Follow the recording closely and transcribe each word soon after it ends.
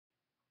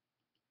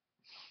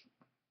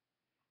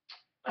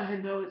I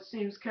know it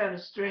seems kind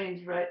of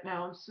strange right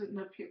now. I'm sitting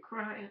up here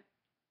crying.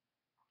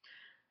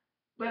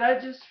 But I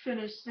just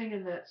finished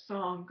singing that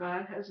song,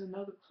 God Has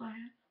Another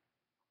Plan.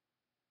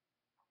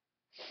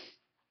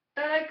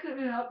 And I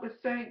couldn't help but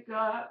thank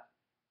God.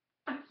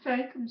 I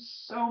thank Him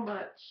so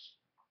much.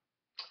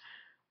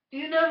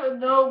 You never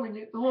know when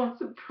you're going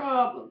through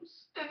problems.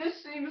 And it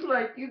seems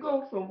like you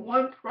go from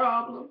one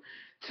problem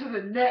to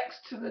the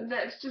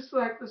next, just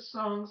like the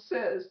song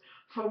says,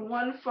 from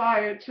one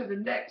fire to the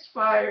next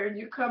fire, and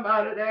you come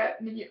out of that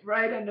and you're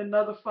right in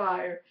another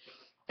fire.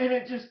 And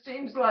it just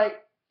seems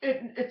like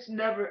it's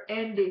never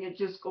ending. It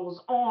just goes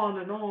on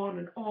and on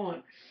and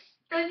on.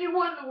 And you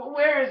wonder, well,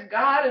 where is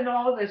God in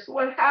all this?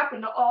 What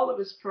happened to all of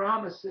His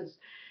promises?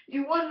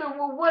 You wonder,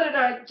 well, what did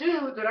I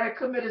do? Did I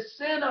commit a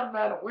sin I'm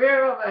not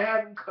aware of? I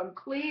haven't come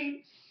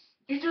clean.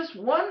 You just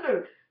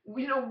wonder,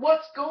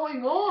 what's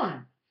going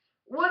on?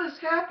 What is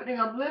happening?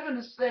 I'm living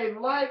a saved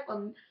life.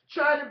 I'm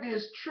trying to be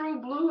as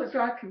true blue as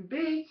I can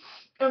be.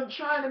 I'm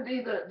trying to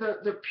be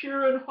the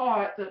pure in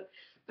heart,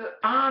 the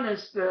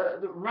honest,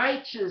 the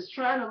righteous,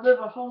 trying to live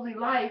a holy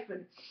life.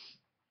 And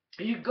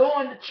you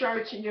go into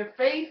church and you're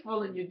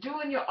faithful and you're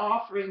doing your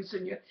offerings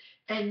and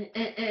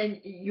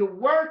you're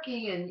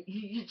working and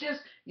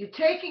you're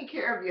taking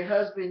care of your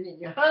husband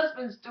and your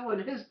husband's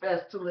doing his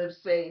best to live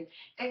saved,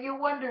 and you're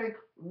wondering,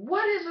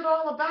 what is it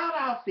all about,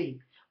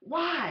 Alfie?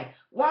 Why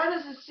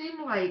does it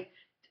seem like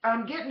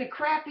I'm getting the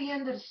crappy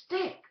end of the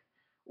stick?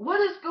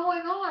 What is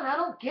going on? I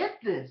don't get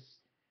this.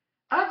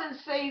 I've been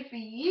saved for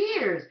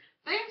years.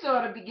 Things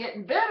ought to be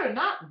getting better,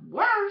 not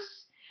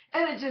worse.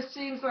 And it just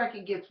seems like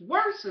it gets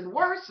worse and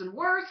worse and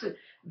worse. And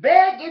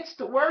bad gets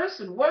to worse,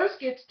 and worse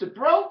gets to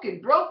broke,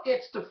 and broke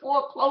gets to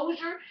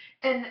foreclosure.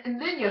 And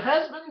then your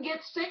husband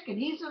gets sick, and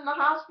he's in the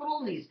hospital,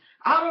 and he's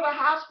out of the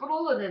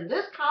hospital, and then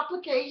this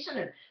complication,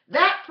 and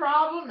that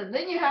problem. And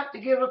then you have to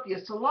give up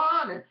your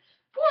salon. And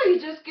boy, you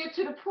just get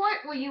to the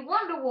point where you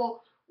wonder,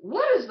 well,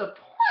 what is the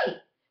point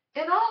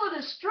in all of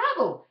this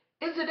struggle?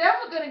 Is it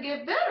ever going to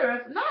get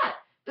better? If not,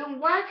 then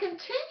why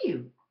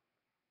continue?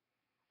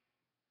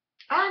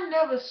 I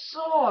never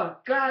saw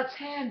God's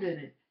hand in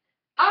it.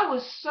 I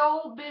was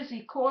so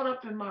busy caught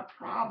up in my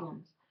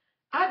problems.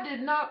 I did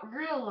not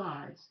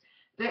realize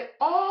that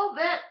all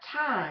that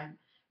time,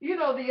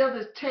 the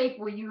other tape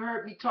where you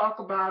heard me talk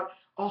about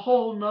a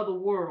whole nother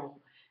world.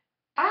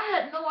 I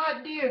had no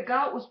idea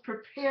God was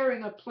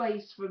preparing a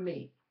place for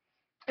me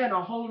in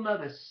a whole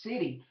nother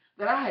city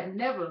that I had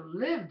never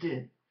lived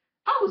in.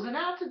 I was in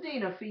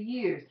Altadena for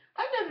years.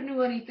 I never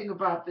knew anything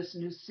about this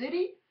new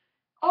city.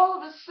 All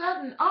of a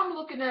sudden, I'm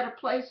looking at a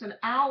place an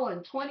hour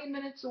and 20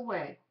 minutes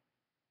away.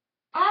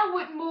 I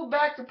wouldn't move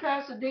back to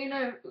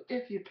Pasadena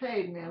if you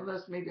paid me,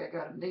 unless maybe I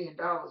got $1 million and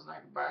I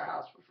can buy a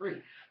house for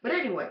free. But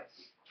anyway,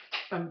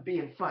 I'm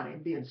being funny,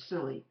 I'm being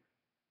silly.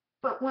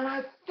 But when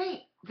I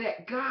think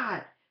that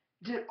God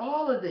did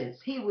all of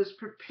this, He was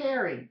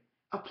preparing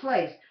a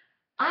place.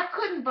 I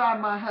couldn't buy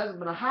my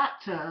husband a hot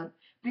tub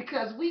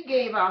because we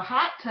gave our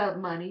hot tub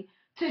money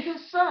to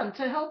his son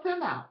to help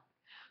him out.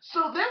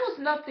 So there was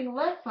nothing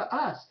left for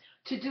us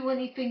to do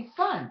anything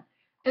fun.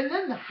 And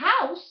then the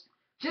house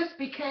just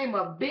became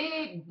a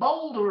big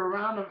boulder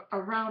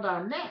around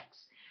our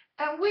necks.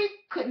 And we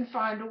couldn't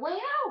find a way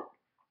out.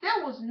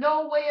 There was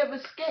no way of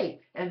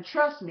escape. And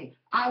trust me,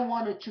 I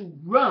wanted to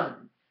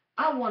run.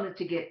 I wanted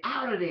to get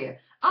out of there.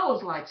 I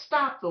was like,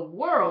 stop the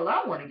world.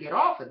 I want to get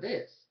off of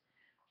this.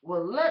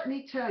 Well, let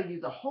me tell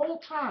you, the whole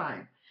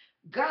time,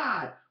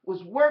 God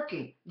was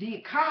working. The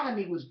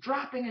economy was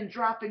dropping and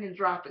dropping and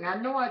dropping.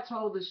 I know I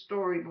told this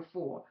story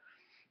before,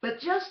 but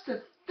just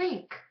to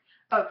think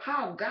of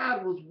how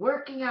God was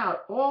working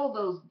out all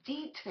those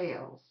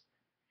details,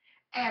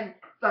 and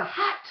the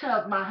hot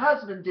tub my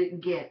husband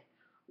didn't get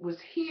was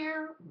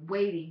here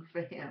waiting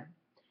for him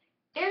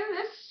in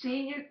this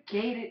senior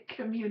gated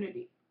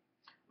community.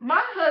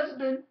 My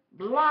husband,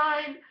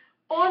 blind,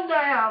 on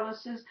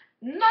dialysis,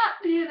 not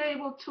being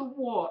able to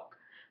walk,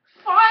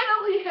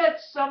 finally had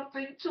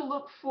something to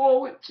look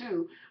forward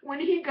to when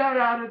he got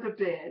out of the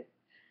bed.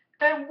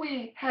 And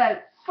we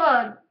had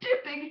fun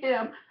dipping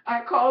him.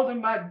 I called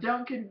him my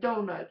Dunkin'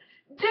 Donut,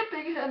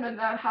 dipping him in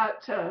that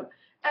hot tub.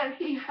 And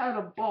he had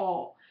a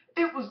ball.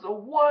 It was the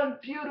one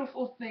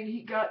beautiful thing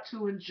he got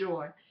to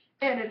enjoy.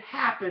 And it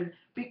happened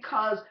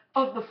because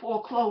of the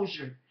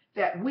foreclosure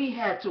that we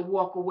had to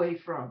walk away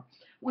from.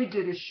 We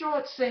did a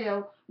short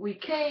sale. We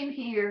came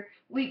here.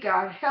 We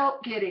got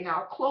help getting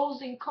our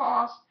closing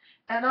costs.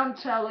 And I'm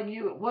telling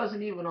you, it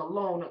wasn't even a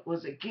loan. It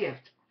was a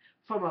gift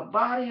from a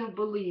body of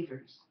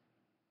believers.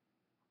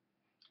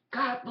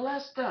 God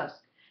blessed us.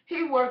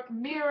 He worked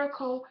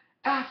miracle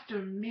after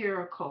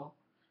miracle.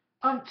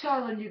 I'm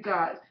telling you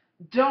guys,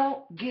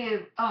 don't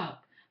give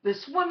up. The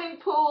swimming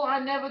pool I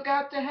never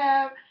got to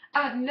have,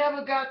 I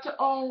never got to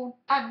own,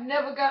 I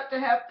never got to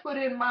have put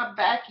in my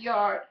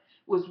backyard,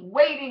 was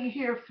waiting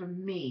here for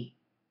me.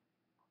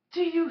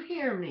 Do you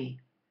hear me?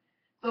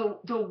 The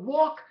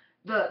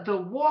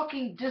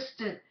walking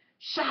distant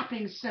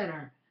shopping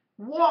center,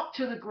 walk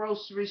to the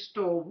grocery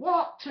store,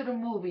 walk to the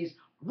movies,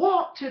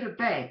 walk to the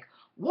bank,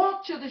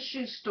 walk to the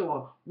shoe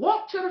store,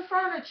 walk to the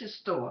furniture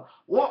store,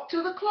 walk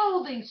to the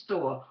clothing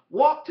store,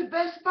 walk to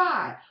Best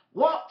Buy,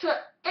 walk to,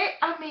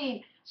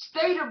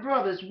 Stater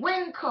Brothers,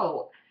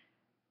 Winco.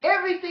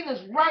 Everything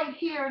is right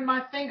here in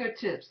my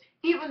fingertips.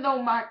 Even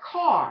though my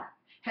car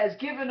has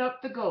given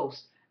up the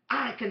ghost,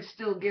 I can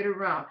still get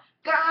around.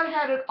 God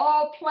had it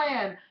all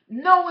planned,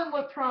 knowing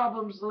what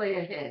problems lay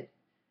ahead.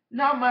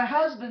 Now my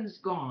husband's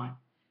gone,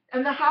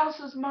 and the house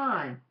is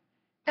mine,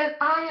 and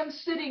I am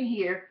sitting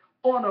here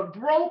on a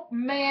broke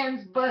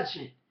man's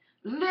budget,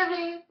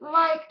 living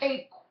like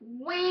a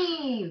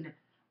queen.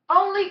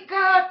 Only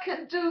God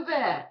can do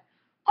that.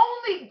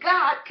 Only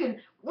God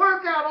can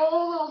work out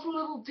all those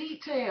little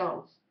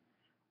details.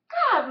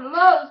 God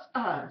loves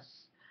us.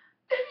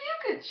 If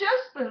you could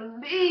just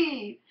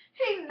believe,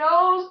 He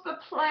knows the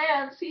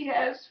plans He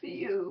has for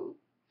you.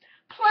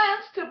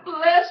 Plans to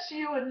bless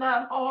you and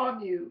not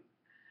harm you.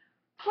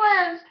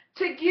 Plans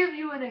to give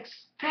you an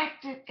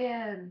expected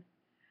end.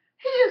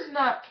 He is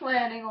not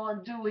planning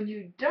on doing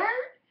you dirt.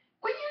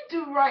 When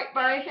you do right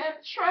by Him,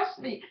 trust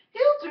me,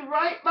 He'll do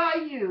right by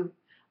you.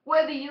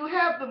 Whether you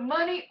have the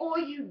money or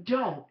you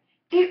don't,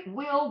 it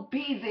will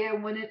be there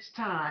when it's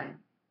time.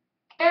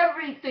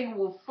 Everything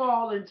will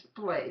fall into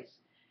place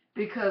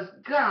because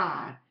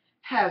God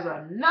has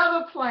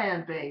another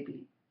plan,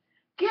 baby.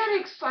 Get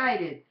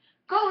excited.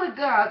 Go to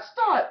God.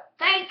 Start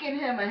thanking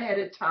Him ahead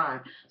of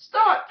time.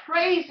 Start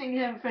praising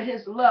Him for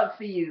His love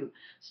for you.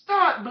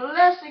 Start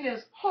blessing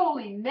His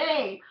holy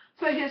name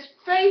for His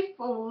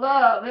faithful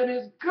love and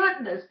His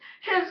goodness.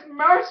 His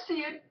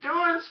mercy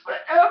endures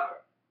forever.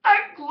 I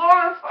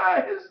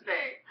glorify His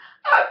name.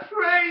 I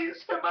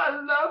praise Him. I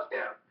love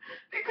Him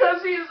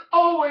because He has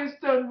always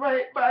done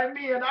right by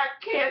me, and I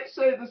can't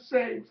say the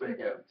same for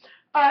Him.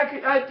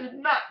 I did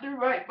not do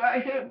right by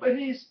Him, but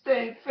He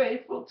stayed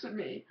faithful to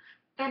me.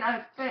 And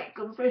I thank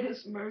Him for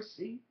His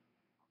mercy.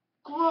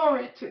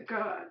 Glory to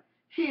God.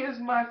 He is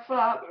my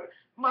Father,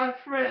 my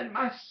friend,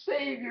 my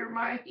Savior,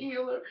 my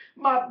healer,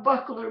 my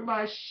buckler,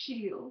 my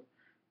shield.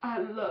 I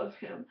love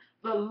Him,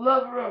 the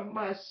lover of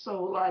my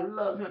soul. I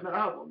love Him, and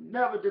I will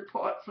never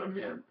depart from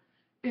Him.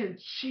 In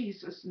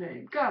Jesus'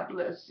 name. God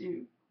bless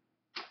you.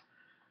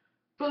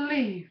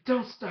 Believe.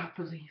 Don't stop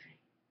believing.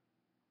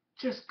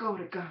 Just go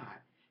to God.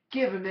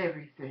 Give Him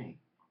everything.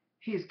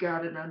 He's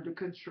got it under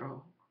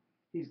control.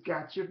 He's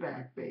got your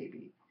back,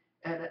 baby.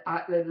 And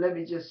let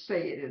me just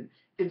say it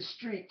in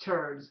street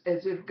terms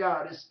as if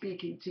God is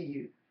speaking to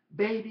you.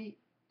 Baby,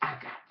 I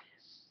got